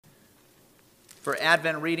For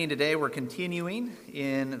Advent reading today, we're continuing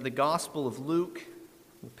in the Gospel of Luke.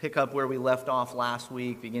 We'll pick up where we left off last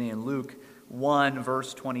week, beginning in Luke 1,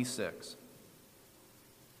 verse 26.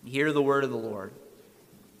 Hear the word of the Lord.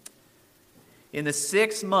 In the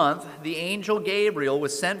 6th month, the angel Gabriel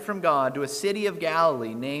was sent from God to a city of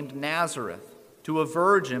Galilee named Nazareth, to a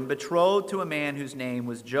virgin betrothed to a man whose name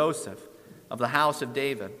was Joseph, of the house of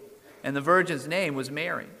David, and the virgin's name was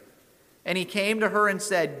Mary. And he came to her and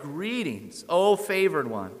said, "Greetings, O favored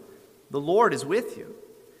one, the Lord is with you."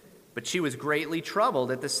 But she was greatly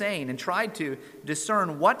troubled at the saying and tried to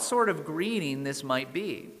discern what sort of greeting this might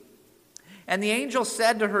be. And the angel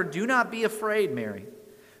said to her, "Do not be afraid, Mary,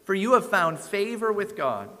 for you have found favor with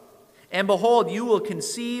God. And behold, you will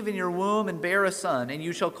conceive in your womb and bear a son, and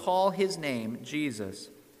you shall call his name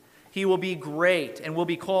Jesus. He will be great and will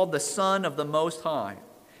be called the Son of the Most High.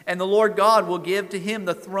 And the Lord God will give to him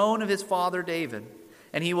the throne of his father David,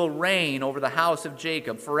 and he will reign over the house of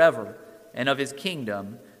Jacob forever, and of his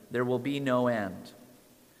kingdom there will be no end."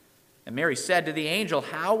 And Mary said to the angel,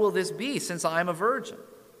 "How will this be, since I am a virgin?"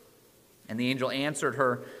 And the angel answered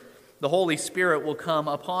her, "The Holy Spirit will come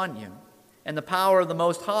upon you, and the power of the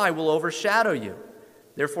Most High will overshadow you.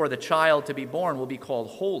 Therefore the child to be born will be called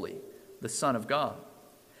Holy, the Son of God.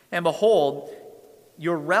 And behold,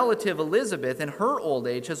 your relative Elizabeth in her old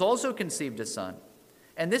age has also conceived a son.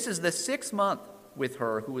 And this is the 6th month with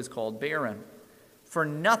her who is called barren. For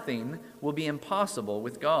nothing will be impossible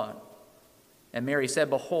with God." And Mary said,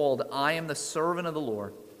 "Behold, I am the servant of the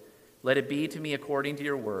Lord. Let it be to me according to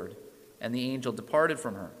your word." And the angel departed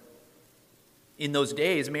from her. In those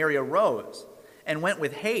days Mary arose and went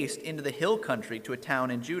with haste into the hill country to a town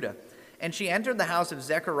in Judah. And she entered the house of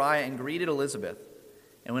Zechariah and greeted Elizabeth.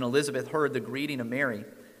 And when Elizabeth heard the greeting of Mary,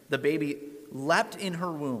 the baby leapt in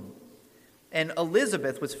her womb. And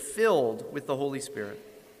Elizabeth was filled with the Holy Spirit.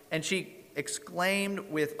 And she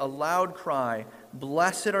exclaimed with a loud cry,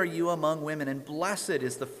 "Blessed are you among women, and blessed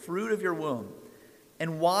is the fruit of your womb.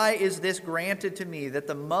 And why is this granted to me, that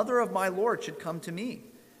the mother of my Lord should come to me?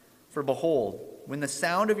 For behold, when the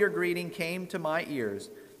sound of your greeting came to my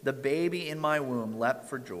ears, the baby in my womb leapt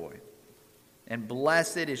for joy. And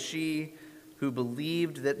blessed is she who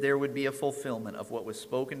believed that there would be a fulfillment of what was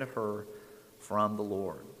spoken to her from the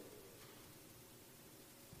Lord."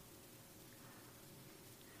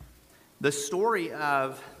 The story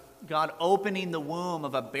of God opening the womb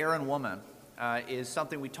of a barren woman is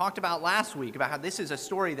something we talked about last week, about how this is a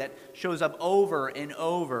story that shows up over and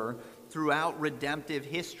over throughout redemptive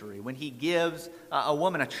history. When he gives a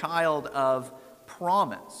woman a child of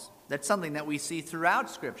promise, that's something that we see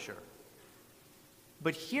throughout Scripture.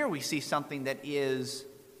 But here we see something that is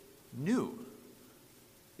new.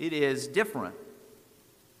 It is different.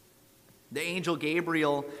 The angel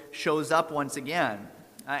Gabriel shows up once again.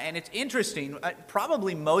 And it's interesting,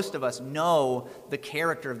 probably most of us know the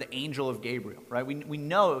character of the angel of Gabriel, right? We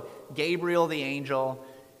know Gabriel the angel,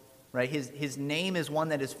 right? His name is one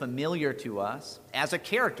that is familiar to us as a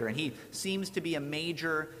character, and he seems to be a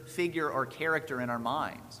major figure or character in our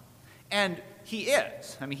minds. And he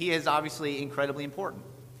is. I mean, he is obviously incredibly important.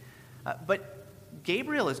 But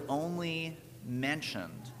Gabriel is only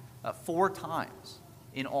mentioned 4 times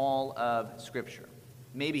in all of Scripture.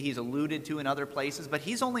 Maybe he's alluded to in other places, but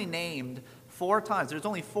he's only named 4 times. There's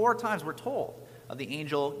only 4 times we're told of the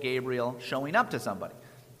angel Gabriel showing up to somebody.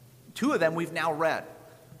 2 of them we've now read,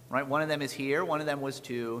 right? One of them is here. One of them was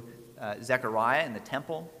to Zechariah in the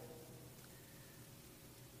temple.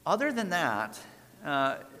 Other than that,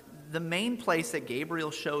 the main place that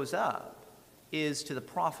Gabriel shows up is to the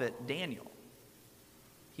prophet Daniel.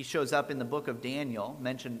 He shows up in the book of Daniel,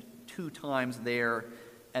 mentioned 2 times there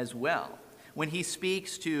as well, when he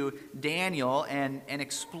speaks to Daniel and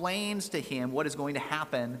explains to him what is going to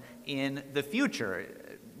happen in the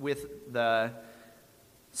future with the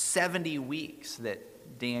 70 weeks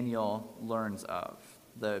that Daniel learns of,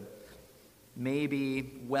 the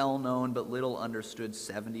maybe well-known but little understood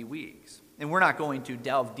 70 weeks. And we're not going to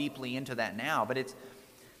delve deeply into that now, but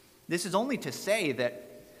this is only to say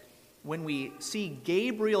that when we see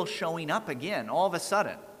Gabriel showing up again, all of a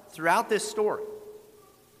sudden, throughout this story,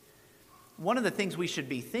 one of the things we should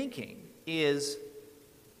be thinking is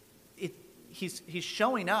he's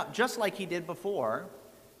showing up just like he did before.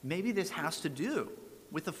 Maybe this has to do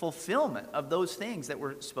with the fulfillment of those things that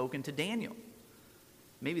were spoken to Daniel.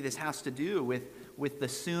 Maybe this has to do with the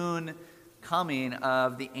soon coming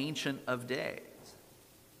of the Ancient of Days.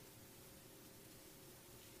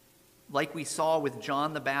 Like we saw with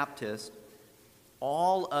John the Baptist,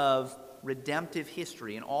 all of redemptive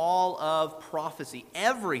history and all of prophecy,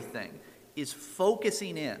 everything is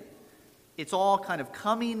focusing in it's all kind of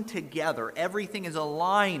coming together. Everything is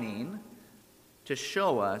aligning to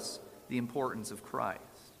show us the importance of Christ.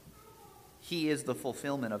 He is the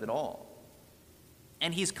fulfillment of it all.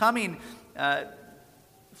 And he's coming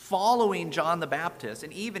following John the Baptist.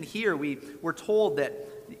 And even here we're told that,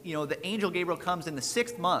 the angel Gabriel comes in the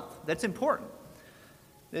 6th month. That's important.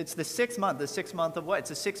 It's the 6th month. The 6th month of what? It's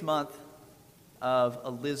the 6th month of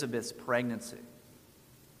Elizabeth's pregnancy.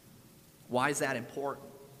 Why is that important?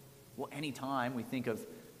 Well, anytime we think of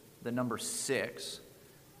the number 6,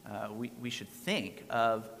 we should think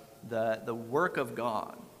of the work of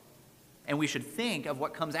God. And we should think of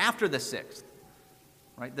what comes after the 6th,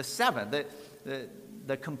 right? The 7th,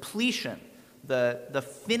 the completion, the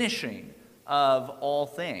finishing of all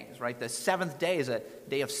things, right? The 7th day is a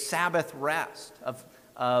day of Sabbath rest,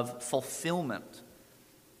 of fulfillment.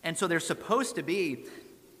 And so there's supposed to be,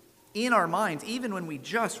 in our minds, even when we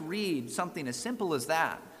just read something as simple as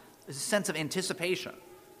that, a sense of anticipation,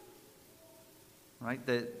 right?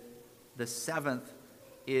 The 7th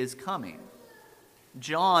is coming.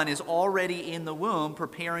 John is already in the womb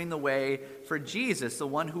preparing the way for Jesus, the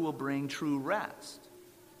one who will bring true rest.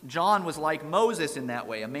 John was like Moses in that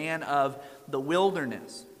way, a man of the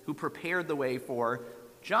wilderness who prepared the way for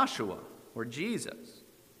Joshua or Jesus.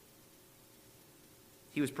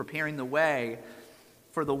 He was preparing the way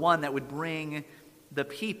for the one that would bring the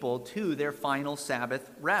people to their final Sabbath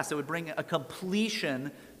rest. It would bring a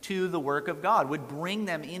completion to the work of God, would bring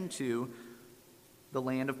them into the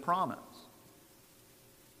land of promise.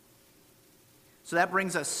 So that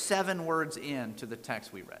brings us 7 words into the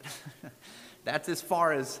text we read. That's as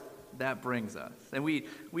far as that brings us. And we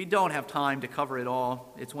don't have time to cover it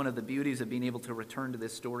all. It's one of the beauties of being able to return to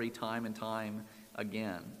this story time and time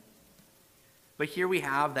again. But here we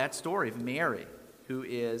have that story of Mary, who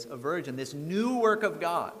is a virgin, this new work of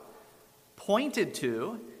God, pointed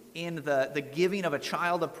to in the giving of a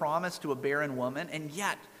child of promise to a barren woman, and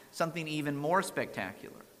yet something even more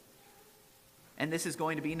spectacular. And this is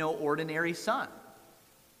going to be no ordinary son.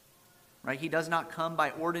 Right? He does not come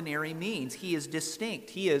by ordinary means. He is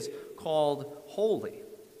distinct. He is called holy.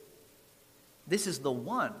 This is the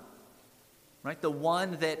one, right? The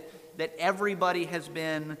one that everybody has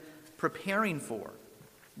been preparing for.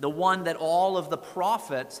 The one that all of the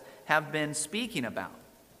prophets have been speaking about.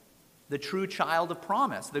 The true child of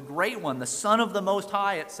promise. The great one. The Son of the Most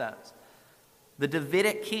High, it says. The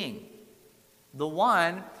Davidic king. The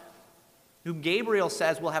one who Gabriel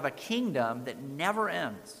says will have a kingdom that never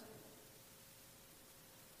ends.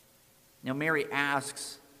 Now Mary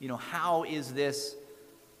asks, how is this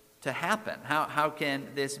to happen? How can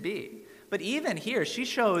this be? But even here, she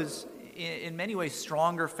shows in many ways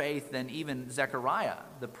stronger faith than even Zechariah,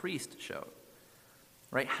 the priest, showed.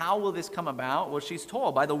 Right? How will this come about? Well, she's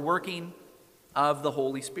told by the working of the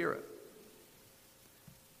Holy Spirit.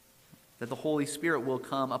 That the Holy Spirit will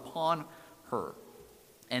come upon her.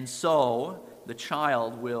 And so the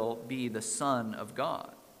child will be the Son of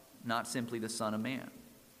God, not simply the Son of Man.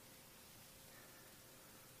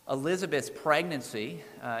 Elizabeth's pregnancy,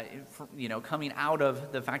 coming out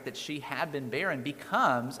of the fact that she had been barren,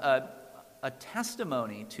 becomes a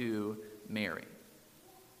testimony to Mary.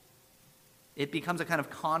 It becomes a kind of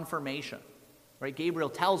confirmation, right? Gabriel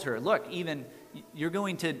tells her, look, even you're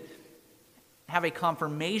going to have a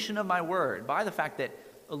confirmation of my word by the fact that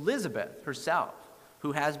Elizabeth herself,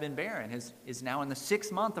 who has been barren, is now in the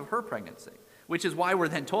 6th month of her pregnancy, which is why we're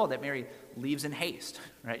then told that Mary leaves in haste,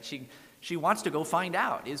 right? She wants to go find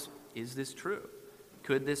out, is this true?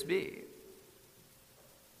 Could this be?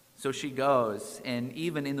 So she goes, and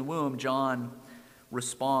even in the womb, John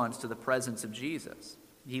responds to the presence of Jesus.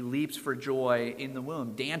 He leaps for joy in the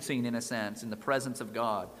womb, dancing in a sense in the presence of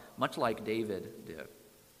God, much like David did.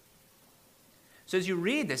 So as you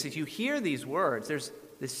read this, as you hear these words, there's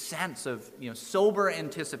this sense of sober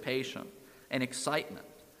anticipation and excitement.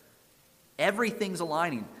 Everything's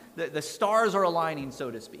aligning. The stars are aligning,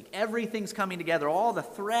 so to speak. Everything's coming together. All the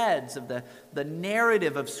threads of the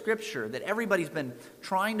narrative of Scripture that everybody's been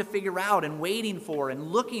trying to figure out and waiting for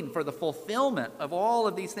and looking for the fulfillment of all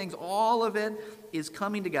of these things, all of it is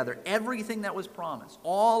coming together. Everything that was promised,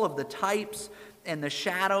 all of the types and the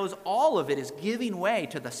shadows, all of it is giving way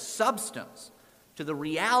to the substance, to the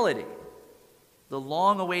reality. The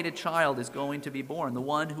long-awaited child is going to be born, the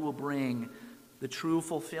one who will bring the true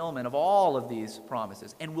fulfillment of all of these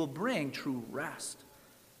promises, and will bring true rest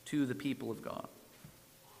to the people of God.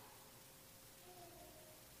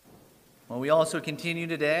 Well, we also continue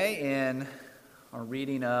today in our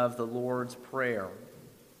reading of the Lord's Prayer.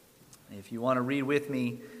 If you want to read with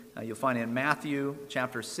me, you'll find it in Matthew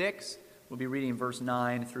chapter 6. We'll be reading verse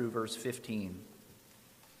 9 through verse 15.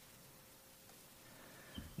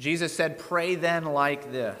 Jesus said, "Pray then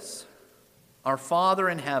like this: Our Father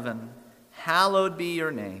in heaven, hallowed be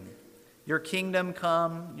your name. Your kingdom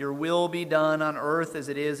come, your will be done on earth as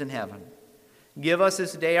it is in heaven. Give us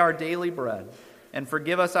this day our daily bread, and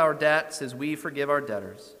forgive us our debts as we forgive our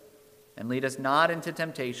debtors. And lead us not into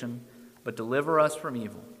temptation, but deliver us from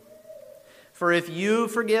evil. For if you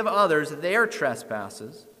forgive others their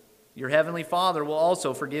trespasses, your heavenly Father will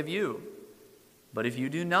also forgive you. But if you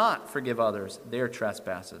do not forgive others their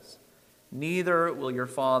trespasses, neither will your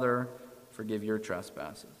Father forgive your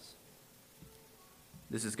trespasses."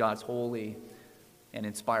 This is God's holy and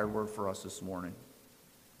inspired word for us this morning.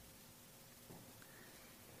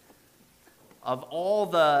 Of all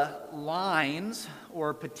the lines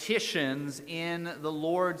or petitions in the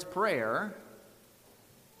Lord's Prayer,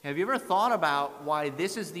 have you ever thought about why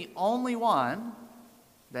this is the only one,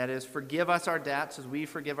 that is, forgive us our debts as we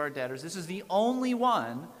forgive our debtors? This is the only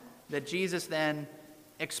one that Jesus then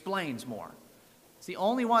explains more. It's the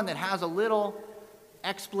only one that has a little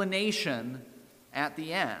explanation at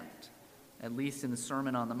the end, at least in the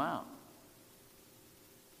Sermon on the Mount.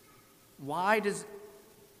 Why does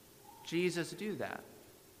Jesus do that?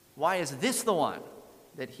 Why is this the one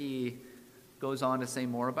that he goes on to say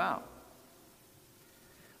more about?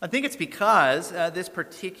 I think it's because this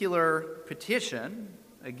particular petition,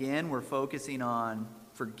 again, we're focusing on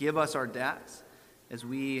forgive us our debts as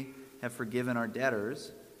we have forgiven our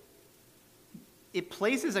debtors. It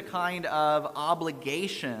places a kind of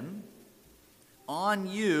obligation on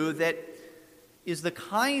you that is the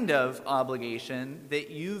kind of obligation that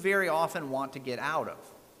you very often want to get out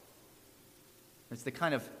of. It's the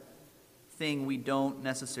kind of thing we don't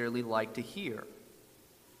necessarily like to hear.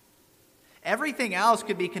 Everything else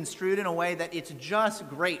could be construed in a way that it's just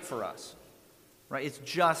great for us, right? It's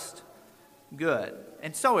just good.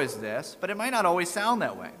 And so is this, but it might not always sound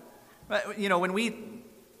that way. But, when we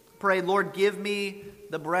pray, "Lord, give me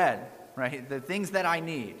the bread," right? The things that I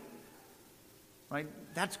need, right?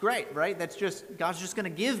 That's great, right? That's just, God's just going to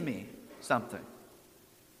give me something,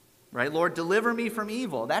 right? "Lord, deliver me from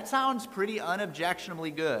evil." That sounds pretty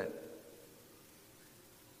unobjectionably good.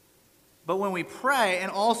 But when we pray,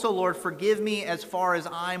 "And also, Lord, forgive me as far as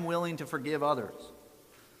I'm willing to forgive others,"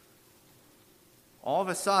 all of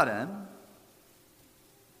a sudden,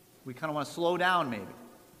 we kind of want to slow down maybe.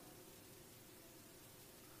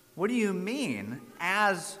 What do you mean,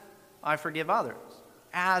 as I forgive others?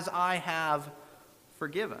 As I have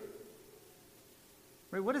forgiven?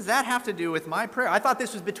 Right? What does that have to do with my prayer? I thought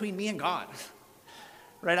this was between me and God.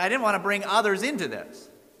 Right? I didn't want to bring others into this.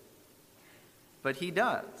 But he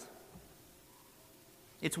does.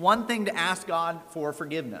 It's one thing to ask God for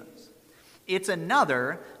forgiveness. It's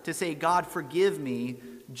another to say, "God, forgive me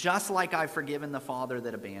just like I've forgiven the father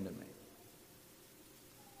that abandoned me.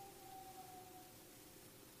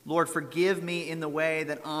 Lord, forgive me in the way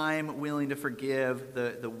that I'm willing to forgive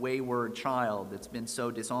the wayward child that's been so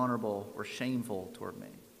dishonorable or shameful toward me.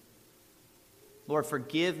 Lord,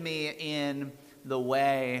 forgive me in the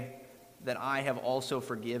way that I have also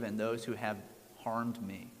forgiven those who have harmed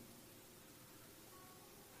me."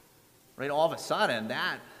 Right? All of a sudden,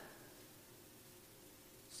 that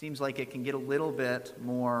seems like it can get a little bit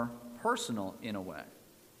more personal in a way.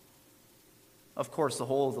 Of course, the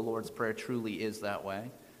whole of the Lord's Prayer truly is that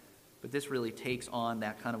way. But this really takes on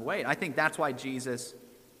that kind of weight. I think that's why Jesus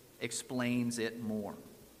explains it more.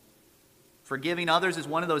 Forgiving others is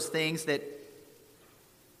one of those things that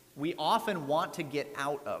we often want to get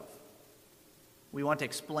out of. We want to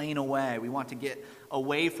explain away. We want to get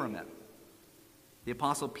away from it. The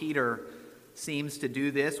Apostle Peter seems to do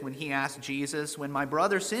this when he asked Jesus, "When my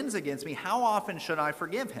brother sins against me, how often should I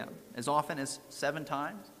forgive him? As often as 7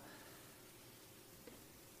 times?"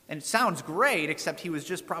 And it sounds great, except he was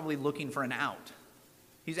just probably looking for an out.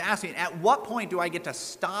 He's asking, at what point do I get to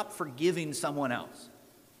stop forgiving someone else?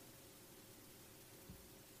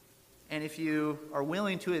 And if you are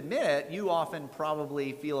willing to admit it, you often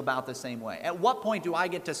probably feel about the same way. At what point do I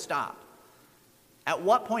get to stop? At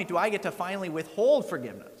what point do I get to finally withhold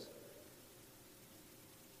forgiveness?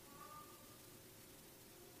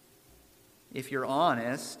 If you're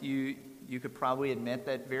honest, you could probably admit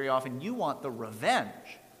that very often you want the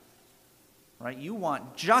revenge. Right? You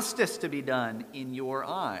want justice to be done in your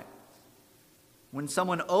eyes. When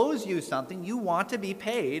someone owes you something, you want to be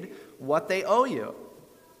paid what they owe you.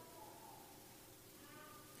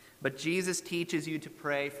 But Jesus teaches you to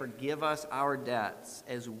pray, "Forgive us our debts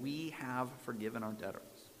as we have forgiven our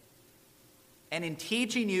debtors." And in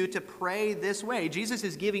teaching you to pray this way, Jesus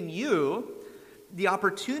is giving you the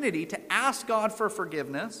opportunity to ask God for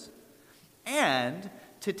forgiveness and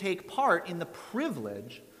to take part in the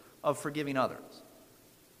privilege of forgiving others.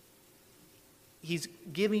 he's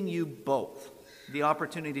giving you both the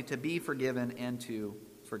opportunity to be forgiven and to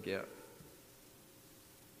forgive.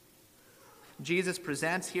 Jesus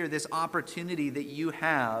presents here this opportunity that you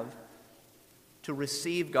have to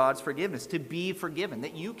receive God's forgiveness, to be forgiven,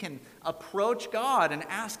 that you can approach God and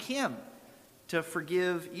ask him to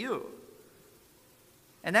forgive you.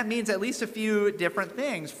 And that means at least a few different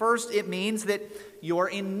things. First, it means that you're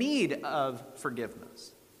in need of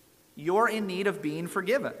forgiveness. You're in need of being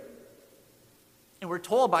forgiven. And we're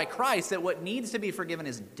told by Christ that what needs to be forgiven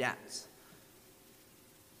is debts.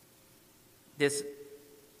 This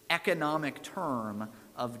economic term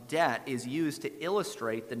of debt is used to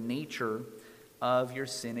illustrate the nature of your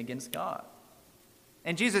sin against God.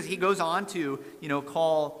 And Jesus, he goes on to,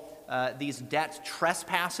 call these debts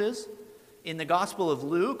trespasses. In the Gospel of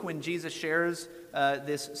Luke, when Jesus shares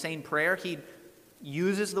this same prayer, he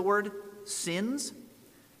uses the word sins.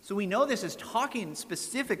 So we know this is talking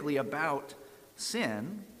specifically about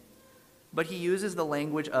sin, but he uses the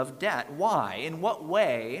language of debt. Why? In what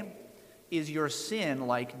way is your sin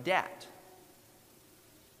like debt?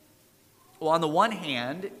 Well, on the one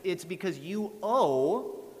hand, it's because you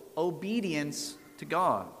owe obedience to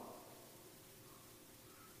God.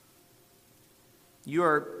 You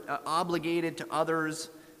are obligated to others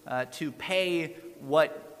to pay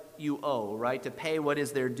what you owe, right? To pay what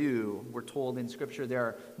is their due. We're told in Scripture there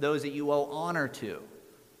are those that you owe honor to,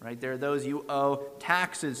 right? There are those you owe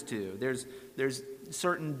taxes to. There's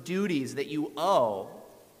certain duties that you owe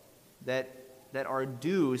that are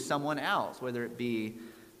due someone else, whether it be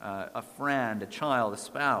a friend, a child, a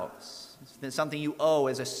spouse. It's something you owe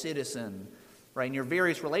as a citizen, right? In your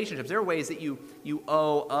various relationships, there are ways that you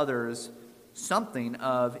owe others something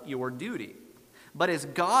of your duty. But as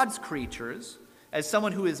God's creatures, as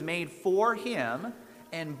someone who is made for him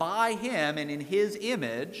and by him and in his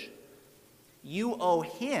image, you owe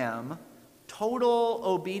him total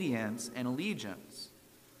obedience and allegiance.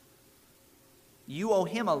 You owe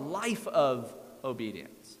him a life of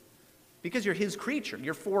obedience because you're his creature.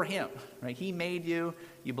 You're for him, right? He made you.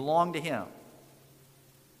 You belong to him.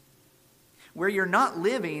 Where you're not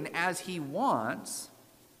living as he wants,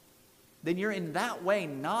 then you're in that way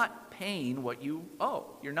not paying what you owe.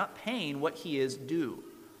 You're not paying what he is due,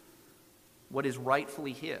 what is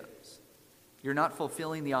rightfully his. You're not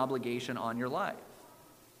fulfilling the obligation on your life.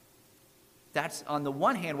 That's, on the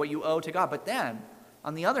one hand, what you owe to God. But then,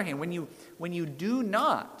 on the other hand, when you do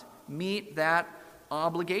not meet that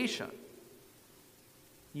obligation,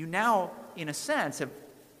 you now, in a sense, have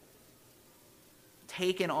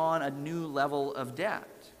taken on a new level of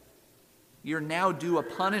debt. You're now due a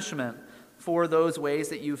punishment for those ways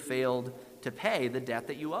that you failed to pay the debt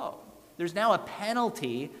that you owe. There's now a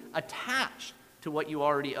penalty attached to what you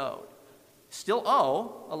already owed. Still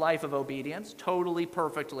owe a life of obedience, totally,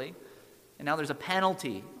 perfectly, and now there's a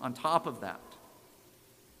penalty on top of that.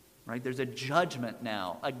 Right? There's a judgment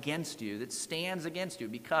now against you that stands against you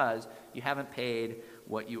because you haven't paid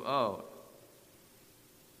what you owe.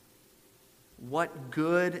 What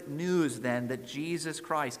good news then that Jesus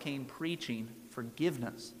Christ came preaching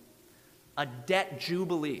forgiveness. A debt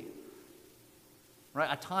jubilee, right?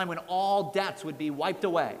 A time when all debts would be wiped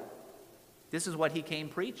away. This is what he came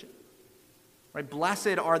preaching, right?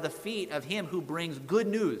 Blessed are the feet of him who brings good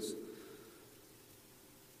news.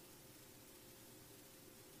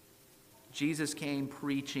 Jesus came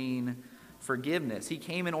preaching forgiveness. He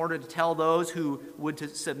came in order to tell those who would to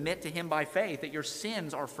submit to him by faith that your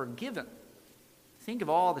sins are forgiven. Think of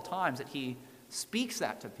all the times that he speaks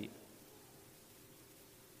that to people.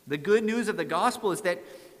 The good news of the gospel is that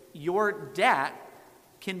your debt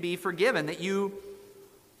can be forgiven, that you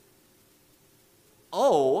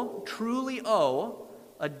truly owe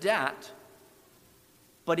a debt,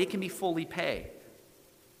 but it can be fully paid,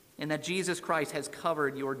 and that Jesus Christ has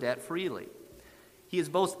covered your debt freely. He has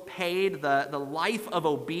both paid the life of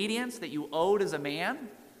obedience that you owed as a man,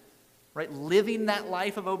 right? Living that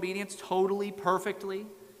life of obedience totally, perfectly.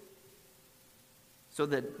 So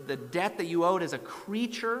the debt that you owed as a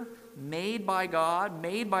creature made by God,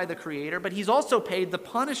 made by the Creator, but he's also paid the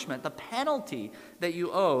punishment, the penalty that you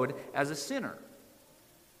owed as a sinner.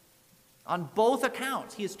 On both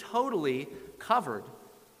accounts, he is totally covered.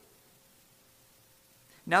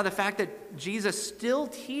 Now, the fact that Jesus still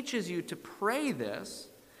teaches you to pray this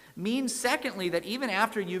means, secondly, that even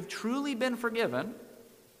after you've truly been forgiven,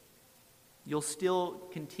 you'll still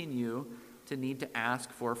continue to need to ask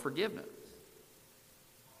for forgiveness.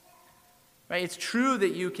 Right? It's true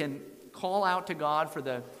that you can call out to God for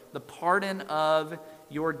the pardon of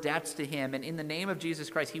your debts to him, and in the name of Jesus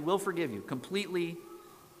Christ, he will forgive you completely,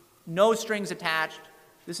 no strings attached.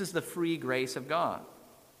 This is the free grace of God.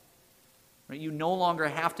 Right? You no longer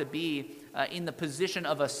have to be in the position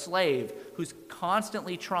of a slave who's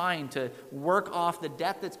constantly trying to work off the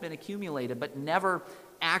debt that's been accumulated, but never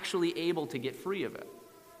actually able to get free of it.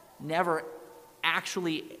 Never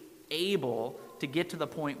actually able to get to the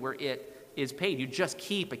point where it is paid. You just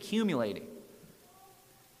keep accumulating.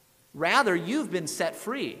 Rather, you've been set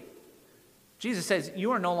free. Jesus says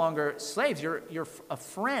you are no longer slaves, you're a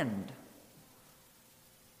friend.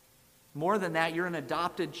 More than that, you're an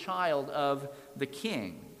adopted child of the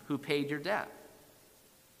King who paid your debt.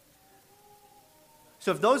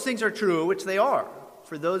 So if those things are true, which they are,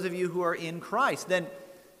 for those of you who are in Christ, then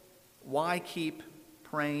why keep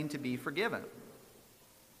praying to be forgiven?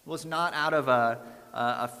 Well, it's not out of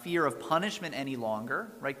a fear of punishment any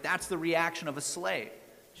longer, right? That's the reaction of a slave.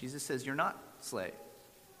 Jesus says you're not slaves.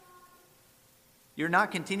 You're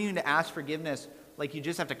not continuing to ask forgiveness like you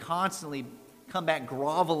just have to constantly come back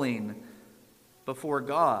groveling before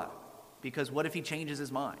God, because what if he changes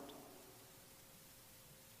his mind?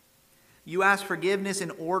 You ask forgiveness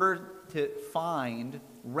in order to find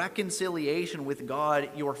reconciliation with God,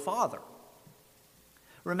 your Father.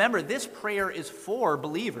 Remember, this prayer is for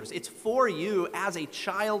believers. It's for you as a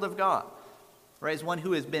child of God, right? As one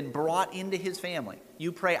who has been brought into his family.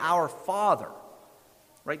 You pray, our Father,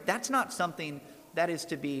 right? That's not something that is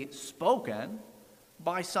to be spoken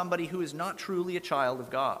by somebody who is not truly a child of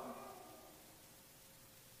God.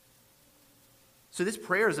 So this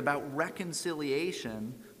prayer is about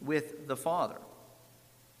reconciliation with the Father.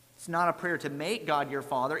 It's not a prayer to make God your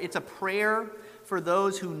Father. It's a prayer for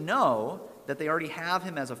those who know that they already have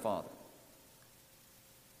him as a Father.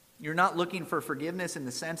 You're not looking for forgiveness in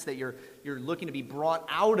the sense that you're looking to be brought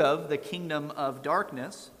out of the kingdom of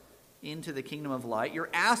darkness into the kingdom of light. You're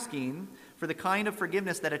asking for the kind of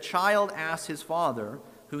forgiveness that a child asks his father,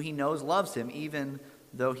 who he knows loves him, even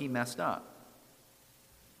though he messed up.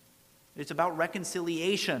 It's about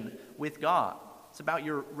reconciliation with God. It's about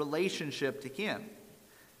your relationship to him.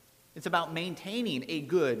 It's about maintaining a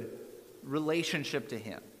good relationship to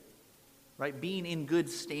him, right? Being in good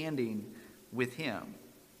standing with him.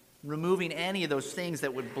 Removing any of those things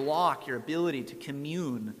that would block your ability to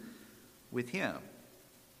commune with him.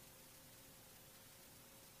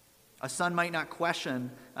 A son might not question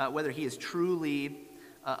whether he is truly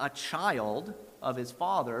a child of his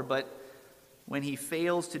father, but when he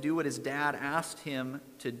fails to do what his dad asked him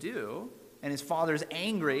to do, and his father's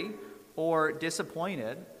angry or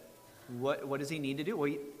disappointed, what does he need to do?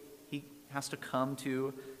 Well, he has to come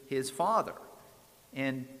to his father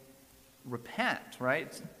and repent,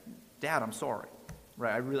 right? Dad, I'm sorry.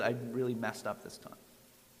 Right, I really messed up this time.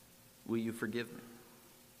 Will you forgive me?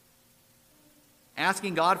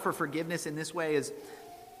 Asking God for forgiveness in this way is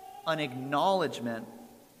an acknowledgement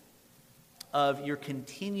of your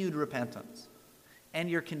continued repentance and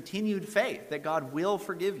your continued faith that God will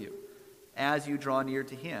forgive you as you draw near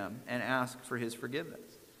to him and ask for his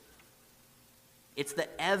forgiveness. It's the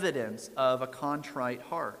evidence of a contrite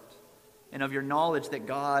heart and of your knowledge that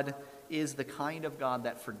God is the kind of God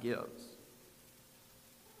that forgives.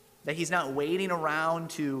 That he's not waiting around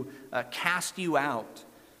to cast you out,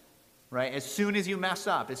 right? As soon as you mess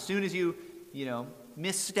up, as soon as you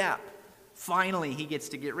misstep, finally he gets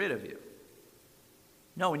to get rid of you.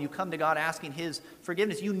 No, when you come to God asking his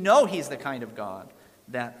forgiveness, you know he's the kind of God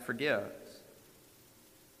that forgives.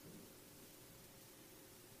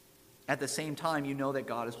 At the same time, you know that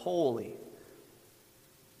God is holy,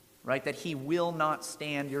 right? That he will not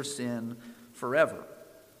stand your sin forever.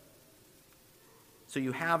 So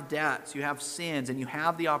you have debts, you have sins, and you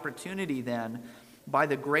have the opportunity then, by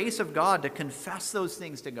the grace of God, to confess those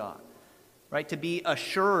things to God, right? To be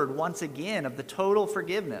assured once again of the total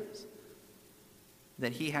forgiveness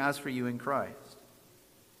that he has for you in Christ.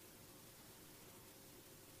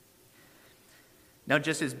 Now,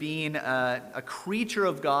 just as being a creature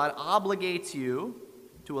of God obligates you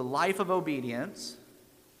to a life of obedience,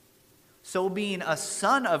 so being a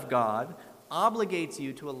son of God obligates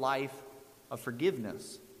you to a life of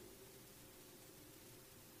forgiveness.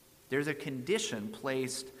 There's a condition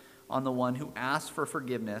placed on the one who asks for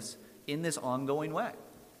forgiveness in this ongoing way.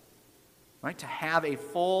 Right? To have a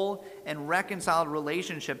full and reconciled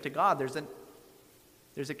relationship to God,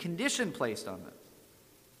 there's a condition placed on this.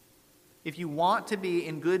 If you want to be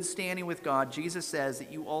in good standing with God, Jesus says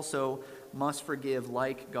that you also must forgive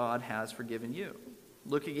like God has forgiven you.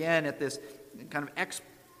 Look again at this kind of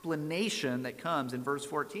explanation that comes in verse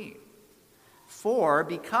 14.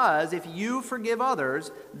 Because if you forgive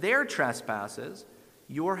others their trespasses,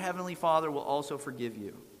 your heavenly Father will also forgive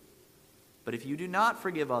you. But if you do not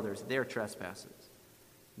forgive others their trespasses,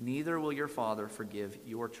 neither will your Father forgive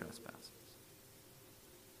your trespasses.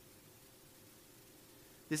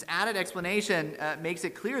 This added explanation makes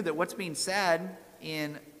it clear that what's being said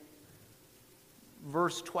in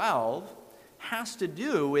verse 12 has to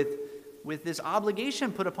do with this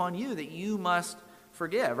obligation put upon you that you must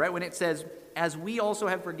forgive, right? When it says, as we also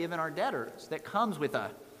have forgiven our debtors, that comes with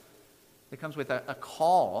a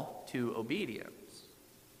call to obedience.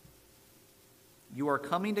 You are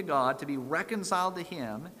coming to God to be reconciled to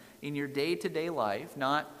him in your day-to-day life,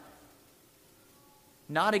 not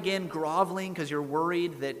again groveling because you're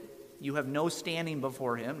worried that you have no standing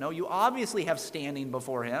before him. No, you obviously have standing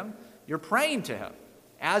before him. You're praying to him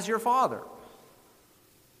as your Father.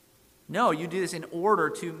 No, you do this in order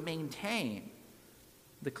to maintain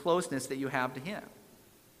the closeness that you have to him.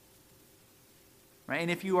 Right?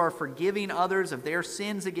 And if you are forgiving others of their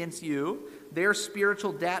sins against you, their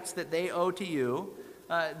spiritual debts that they owe to you,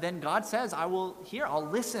 then God says, I'll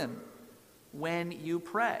listen when you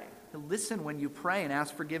pray. He'll listen when you pray and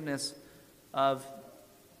ask forgiveness of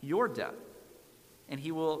your debt. And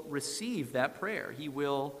he will receive that prayer. He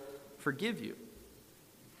will forgive you.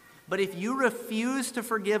 But if you refuse to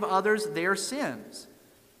forgive others their sins,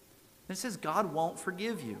 then it says God won't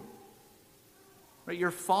forgive you. Right? Your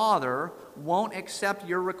Father won't accept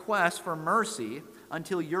your request for mercy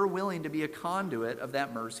until you're willing to be a conduit of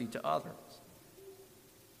that mercy to others.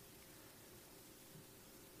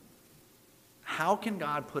 How can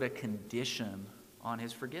God put a condition on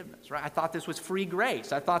his forgiveness? Right? I thought this was free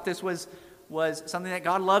grace. I thought this was something that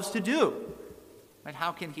God loves to do. Right?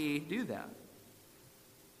 How can he do that?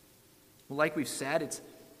 Well, like we've said,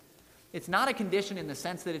 it's not a condition in the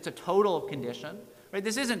sense that it's a total condition. Right?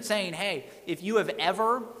 This isn't saying, hey, if you have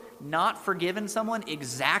ever not forgiven someone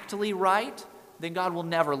exactly right, then God will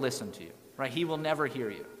never listen to you. Right? He will never hear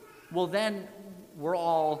you. Well, then we're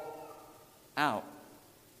all out.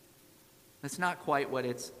 That's not quite what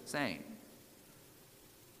it's saying.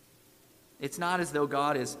 It's not as though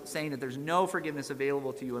God is saying that there's no forgiveness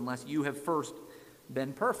available to you unless you have first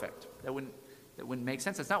been perfect. That wouldn't make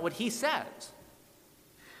sense. That's not what he says.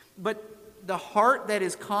 But the heart that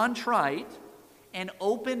is contrite and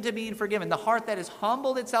open to being forgiven, the heart that has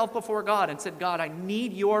humbled itself before God and said, God, I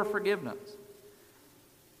need your forgiveness,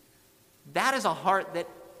 that is a heart that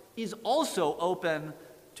is also open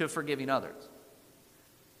to forgiving others.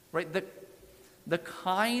 Right? The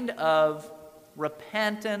kind of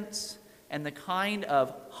repentance and the kind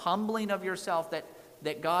of humbling of yourself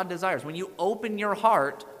that God desires, when you open your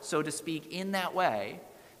heart, so to speak, in that way,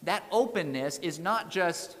 that openness is not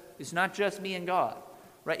just me and God.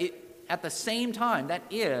 Right? At the same time, that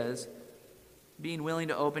is being willing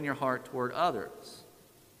to open your heart toward others.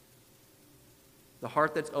 The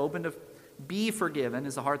heart that's open to be forgiven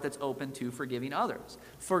is the heart that's open to forgiving others.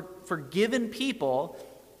 Forgiven people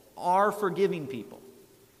are forgiving people.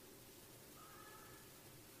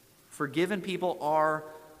 Forgiven people are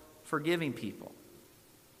forgiving people.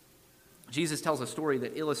 Jesus tells a story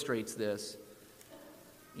that illustrates this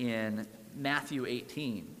in Matthew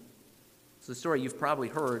 18. It's a story you've probably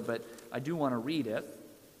heard, but I do want to read it.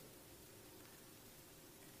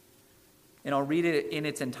 And I'll read it in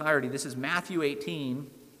its entirety. This is Matthew 18,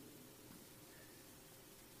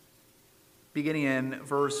 beginning in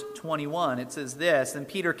verse 21. It says this, "Then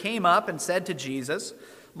Peter came up and said to Jesus,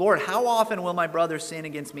 'Lord, how often will my brother sin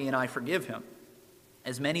against me and I forgive him?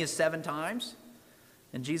 As many as 7 times?'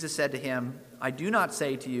 And Jesus said to him, 'I do not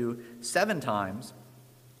say to you 7 times,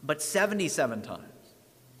 but 77 times.'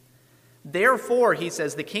 Therefore," he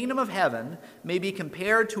says, "the kingdom of heaven may be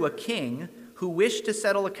compared to a king who wished to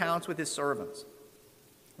settle accounts with his servants.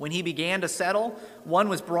 When he began to settle, one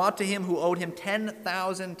was brought to him who owed him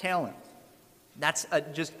 10,000 talents. That's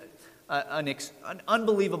an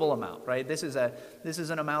unbelievable amount, right? This is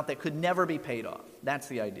an amount that could never be paid off. That's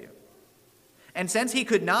the idea. And since he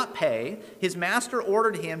could not pay, his master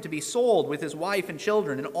ordered him to be sold with his wife and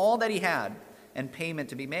children and all that he had, and payment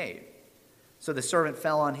to be made. So the servant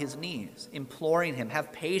fell on his knees, imploring him,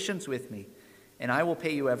 'Have patience with me, and I will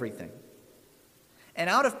pay you everything.' And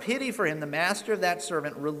out of pity for him, the master of that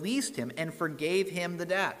servant released him and forgave him the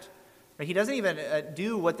debt." He doesn't even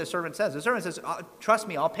do what the servant says. The servant says, "Trust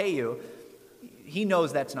me, I'll pay you." He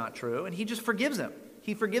knows that's not true, and he just forgives him.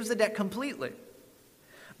 He forgives the debt completely.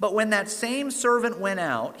 But when that same servant went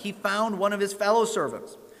out, he found one of his fellow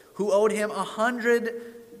servants who owed him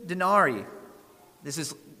 100 denarii. This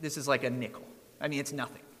is like a nickel. I mean, it's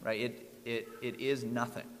nothing, right? It is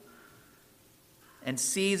nothing. And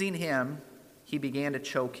seizing him, he began to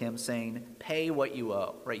choke him, saying, "Pay what you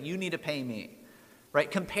owe," right? "You need to pay me." Right?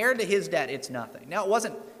 Compared to his debt, it's nothing. Now, it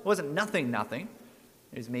wasn't nothing.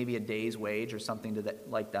 It was maybe a day's wage or something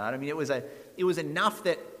like that. I mean, it was enough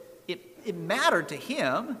that it mattered to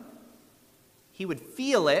him. he would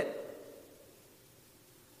feel it,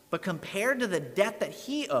 but compared to the debt that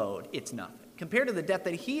he owed, it's nothing. Compared to the debt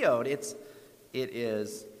that he owed, it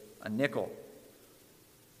is a nickel.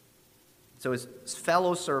 So his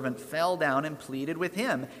fellow servant fell down and pleaded with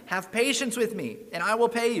him, "Have patience with me, and I will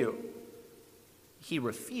pay you." He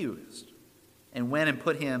refused and went and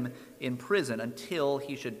put him in prison until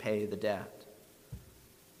he should pay the debt.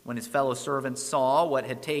 When his fellow servants saw what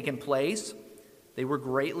had taken place, they were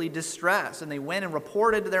greatly distressed, and they went and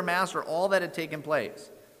reported to their master all that had taken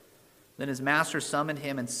place. Then his master summoned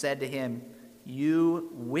him and said to him, "You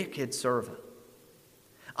wicked servant,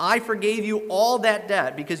 I forgave you all that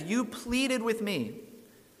debt because you pleaded with me.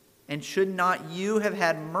 And should not you have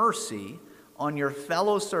had mercy on your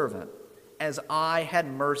fellow servant as I had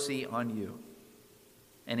mercy on you?"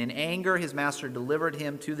 And in anger his master delivered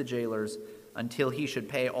him to the jailers until he should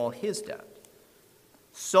pay all his debt.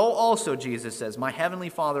 So also, Jesus says, my heavenly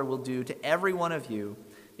Father will do to every one of you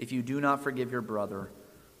if you do not forgive your brother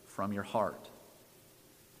from your heart.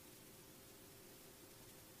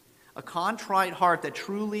 A contrite heart that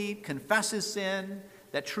truly confesses sin,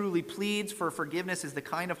 that truly pleads for forgiveness, is the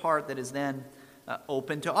kind of heart that is then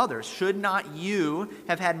open to others. Should not you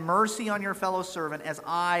have had mercy on your fellow servant as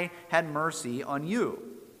I had mercy on you?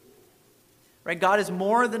 Right? God is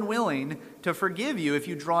more than willing to forgive you if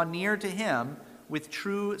you draw near to him with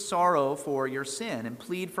true sorrow for your sin and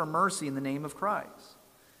plead for mercy in the name of Christ.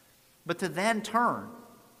 But to then turn,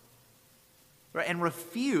 right, and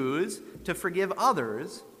refuse to forgive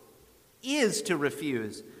others is to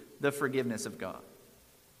refuse the forgiveness of God.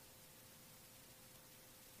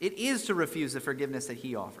 It is to refuse the forgiveness that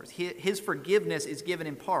he offers. His forgiveness is given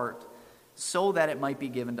in part so that it might be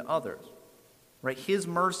given to others. Right? His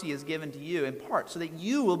mercy is given to you in part so that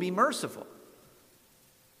you will be merciful.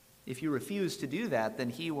 If you refuse to do that, then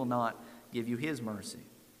he will not give you his mercy.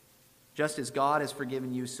 Just as God has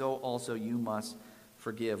forgiven you, so also you must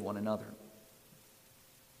forgive one another.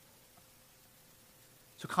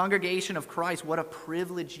 So, congregation of Christ, what a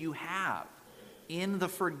privilege you have in the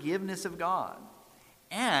forgiveness of God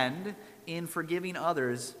and in forgiving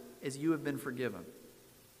others as you have been forgiven.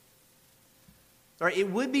 All right,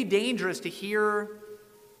 it would be dangerous to hear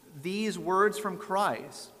these words from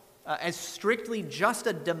Christ as strictly just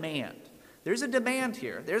a demand. There's a demand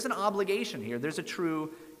here. There's an obligation here. There's a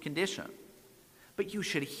true condition. But you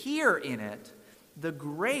should hear in it the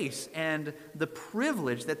grace and the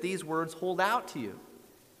privilege that these words hold out to you.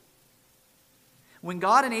 When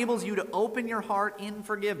God enables you to open your heart in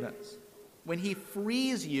forgiveness, when he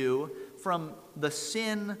frees you from the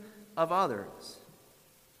sin of others,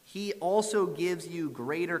 he also gives you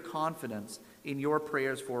greater confidence in your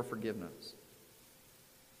prayers for forgiveness.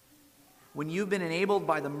 When you've been enabled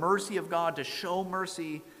by the mercy of God to show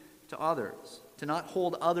mercy to others, to not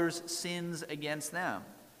hold others' sins against them,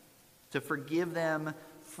 to forgive them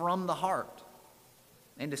from the heart,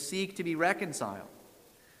 and to seek to be reconciled,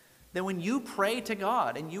 then when you pray to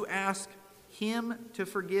God and you ask him to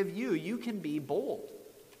forgive you, you can be bold.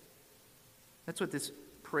 That's what this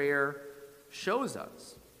prayer shows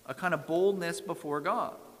us. A kind of boldness before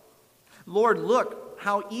God. Lord, look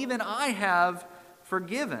how even I have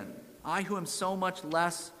forgiven, I who am so much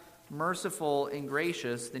less merciful and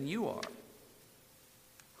gracious than you are,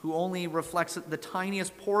 who only reflects the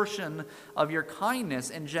tiniest portion of your kindness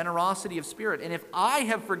and generosity of spirit. And if I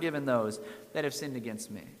have forgiven those that have sinned against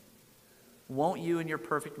me, won't you in your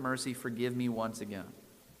perfect mercy forgive me once again?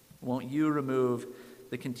 Won't you remove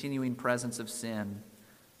the continuing presence of sin,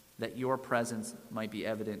 that your presence might be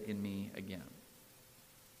evident in me again?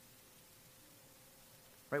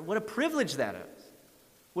 Right? What a privilege that is.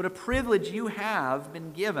 What a privilege you have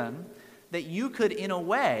been given, that you could, in a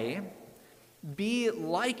way, be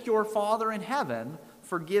like your Father in heaven,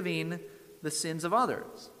 forgiving the sins of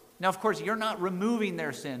others. Now, of course, you're not removing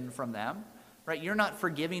their sin from them, right? You're not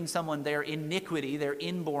forgiving someone their iniquity, their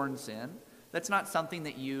inborn sin. That's not something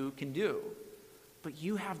that you can do. But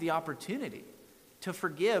you have the opportunity to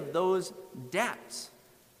forgive those debts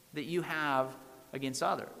that you have against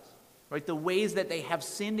others, right? The ways that they have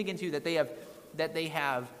sinned against you, that they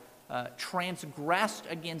have transgressed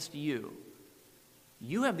against you.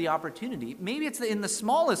 You have the opportunity, maybe it's in the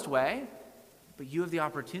smallest way, but you have the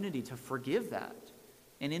opportunity to forgive that.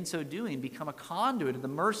 And in so doing, become a conduit of the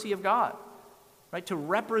mercy of God, right? To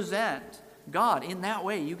represent God in that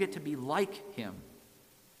way, you get to be like him.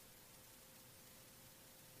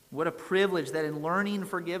 What a privilege that in learning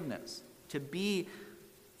forgiveness, to be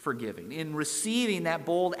forgiving, in receiving that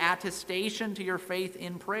bold attestation to your faith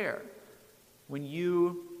in prayer, when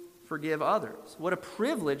you forgive others. What a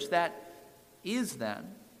privilege that is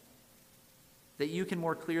then, that you can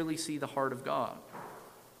more clearly see the heart of God.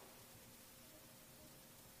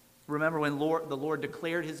 Remember when the Lord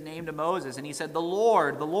declared his name to Moses, and he said, the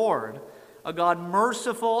Lord, a God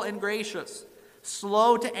merciful and gracious,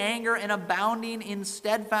 slow to anger and abounding in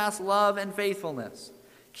steadfast love and faithfulness,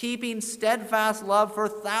 keeping steadfast love for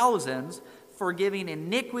thousands, forgiving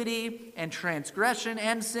iniquity and transgression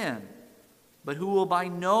and sin, but who will by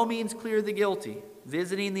no means clear the guilty,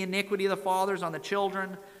 visiting the iniquity of the fathers on the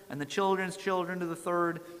children and the children's children to the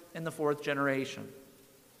third and the fourth generation.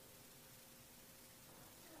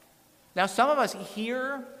 Now, some of us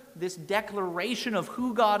hear this declaration of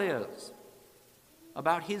who God is,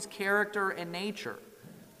 about his character and nature,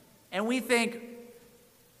 and we think,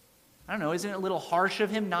 I don't know, isn't it a little harsh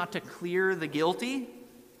of him not to clear the guilty?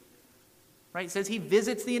 Right? It says he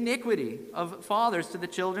visits the iniquity of fathers to the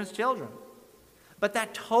children's children. But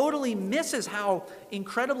that totally misses how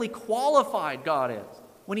incredibly qualified God is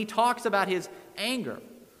when he talks about his anger.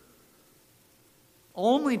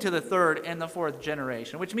 Only to the third and the fourth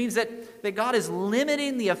generation, which means that God is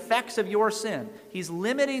limiting the effects of your sin. He's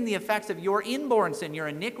limiting the effects of your inborn sin, your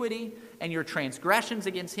iniquity and your transgressions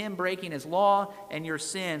against him, breaking his law, and your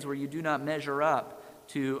sins where you do not measure up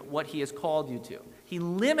to what he has called you to. He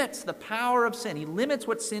limits the power of sin. He limits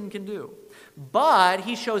what sin can do. But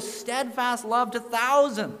he shows steadfast love to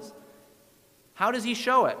thousands. How does he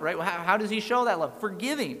show it, right? How does he show that love?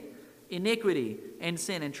 Forgiving iniquity and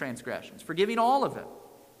sin and transgressions, forgiving all of it.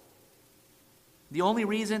 The only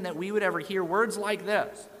reason that we would ever hear words like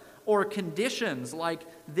this or conditions like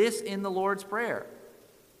this in the Lord's Prayer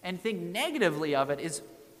and think negatively of it is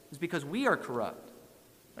because we are corrupt,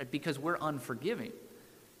 right? Because we're unforgiving,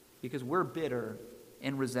 because we're bitter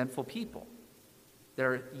and resentful people that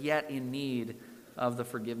are yet in need of the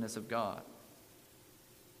forgiveness of God.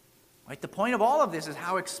 Right? The point of all of this is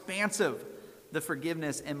how expansive the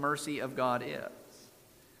forgiveness and mercy of God is.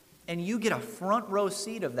 And you get a front row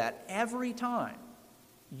seat of that every time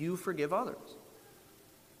you forgive others.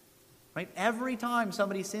 Right? Every time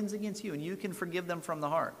somebody sins against you and you can forgive them from the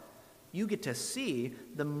heart, you get to see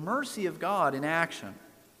the mercy of God in action.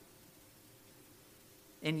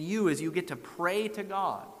 And you, as you get to pray to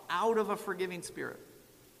God out of a forgiving spirit,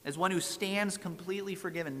 as one who stands completely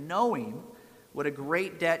forgiven, knowing what a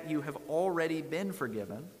great debt you have already been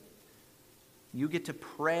forgiven, you get to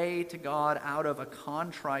pray to God out of a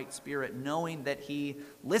contrite spirit, knowing that he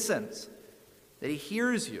listens, that he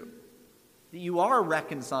hears you, that you are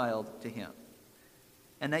reconciled to him,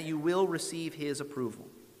 and that you will receive his approval.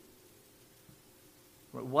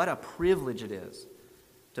 What a privilege it is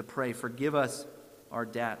to pray, forgive us our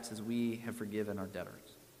debts as we have forgiven our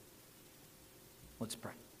debtors. Let's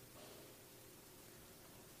pray.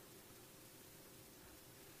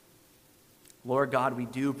 Lord God, we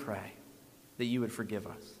do pray that you would forgive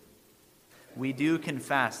us. We do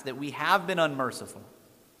confess that we have been unmerciful.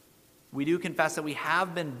 We do confess that we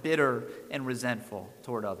have been bitter and resentful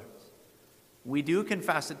toward others. We do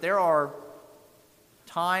confess that there are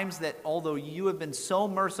times that although you have been so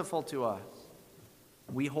merciful to us,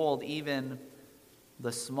 we hold even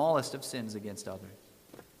the smallest of sins against others.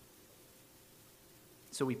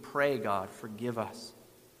 So we pray, God, forgive us.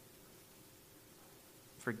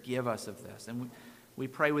 Forgive us of this. And we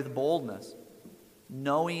pray with boldness,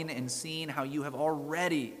 knowing and seeing how you have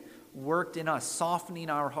already worked in us, softening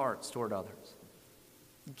our hearts toward others,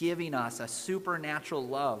 giving us a supernatural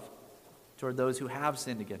love toward those who have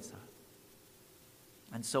sinned against us.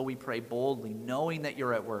 And so we pray boldly, knowing that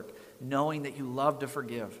you're at work, knowing that you love to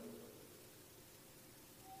forgive.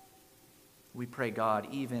 We pray, God,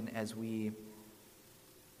 even as we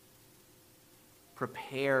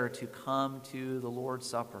prepare to come to the Lord's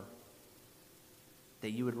Supper,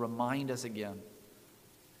 that you would remind us again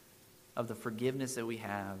of the forgiveness that we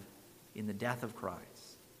have in the death of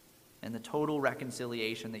Christ and the total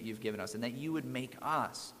reconciliation that you've given us, and that you would make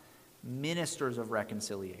us ministers of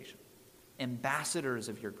reconciliation, ambassadors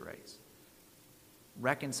of your grace,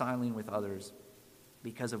 reconciling with others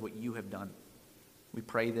because of what you have done. We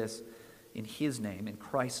pray this in his name, in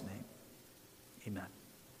Christ's name. Amen.